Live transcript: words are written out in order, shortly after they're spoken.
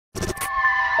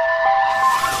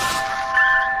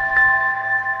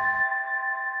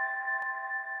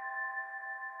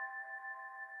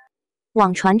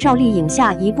网传赵丽颖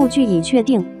下一部剧已确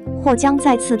定，或将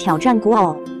再次挑战古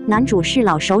偶，男主是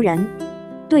老熟人。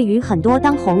对于很多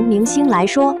当红明星来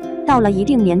说，到了一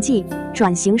定年纪，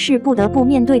转型是不得不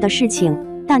面对的事情，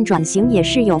但转型也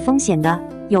是有风险的，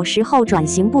有时候转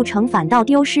型不成，反倒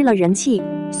丢失了人气。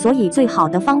所以最好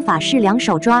的方法是两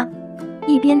手抓，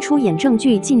一边出演正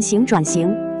剧进行转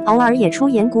型，偶尔也出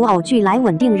演古偶剧来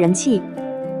稳定人气。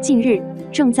近日，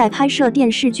正在拍摄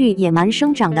电视剧《野蛮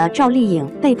生长》的赵丽颖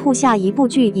被曝下一部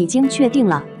剧已经确定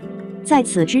了。在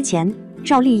此之前，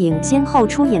赵丽颖先后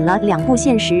出演了2部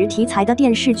现实题材的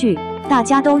电视剧，大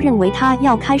家都认为她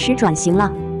要开始转型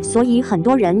了，所以很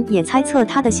多人也猜测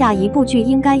她的下一部剧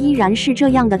应该依然是这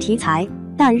样的题材。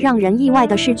但让人意外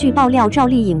的是，据爆料，赵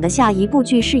丽颖的下一部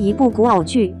剧是一部古偶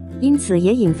剧，因此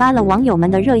也引发了网友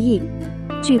们的热议。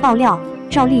据爆料，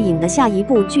赵丽颖的下一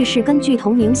部剧是根据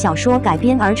同名小说改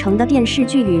编而成的电视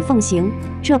剧《与凤行》。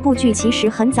这部剧其实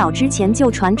很早之前就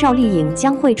传赵丽颖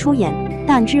将会出演，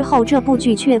但之后这部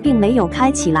剧却并没有开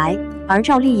起来，而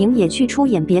赵丽颖也去出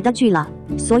演别的剧了，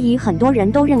所以很多人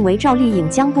都认为赵丽颖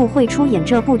将不会出演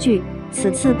这部剧。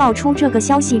此次爆出这个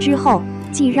消息之后，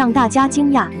既让大家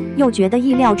惊讶，又觉得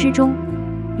意料之中。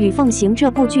《与凤行》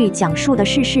这部剧讲述的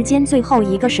是世间最后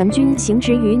一个神君行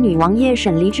止与女王耶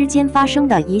审黎之间发生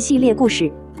的一系列故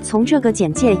事。从这个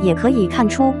简介也可以看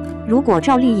出，如果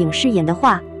赵丽颖饰演的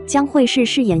话，将会是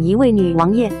饰演一位女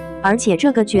王耶，而且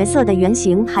这个角色的原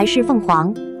型还是凤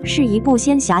凰，是一部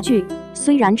仙侠剧。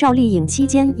虽然赵丽颖期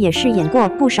间也饰演过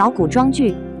不少古装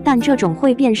剧，但这种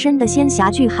会变身的仙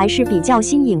侠剧还是比较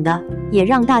新颖的，也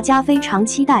让大家非常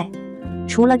期待。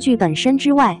除了剧本身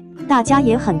之外，大家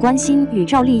也很关心与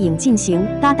赵丽颖进行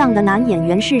搭档的男演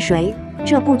员是谁。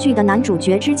这部剧的男主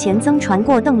角之前曾传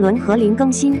过邓伦和林更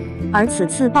新，而此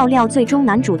次爆料最终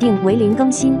男主定为林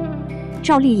更新。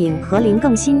赵丽颖和林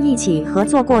更新一起合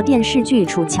作过电视剧《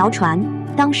楚乔传》，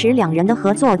当时两人的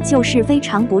合作就是非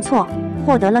常不错，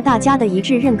获得了大家的一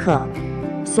致认可，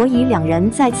所以两人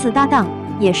再次搭档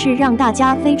也是让大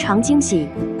家非常惊喜。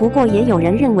不过也有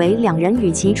人认为，两人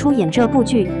与其出演这部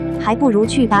剧，还不如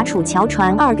去把《楚乔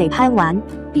传2》给拍完，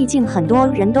毕竟很多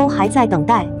人都还在等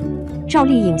待。赵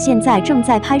丽颖现在正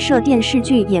在拍摄电视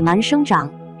剧《野蛮生长》，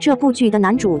这部剧的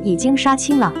男主已经杀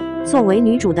青了，作为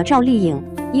女主的赵丽颖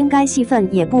应该戏份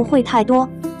也不会太多，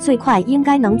最快应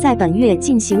该能在本月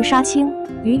进行杀青，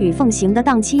与凤行的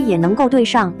档期也能够对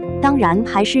上。当然，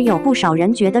还是有不少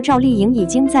人觉得赵丽颖已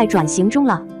经在转型中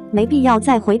了，没必要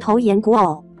再回头演古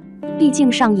偶，毕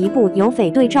竟上一部有匪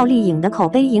对赵丽颖的口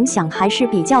碑影响还是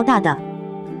比较大的。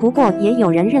不过也有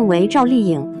人认为赵丽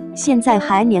颖现在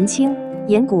还年轻，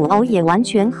演古偶也完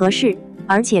全合适，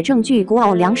而且正剧古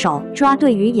偶两手抓，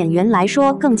对于演员来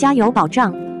说更加有保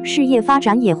障，事业发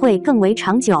展也会更为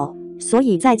长久，所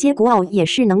以在接古偶也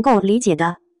是能够理解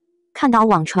的。看到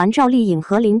网传赵丽颖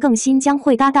和林更新将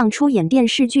会搭档出演电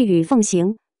视剧《与凤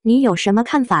行》，你有什么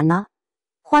看法呢？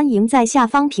欢迎在下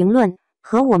方评论，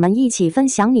和我们一起分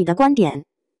享你的观点。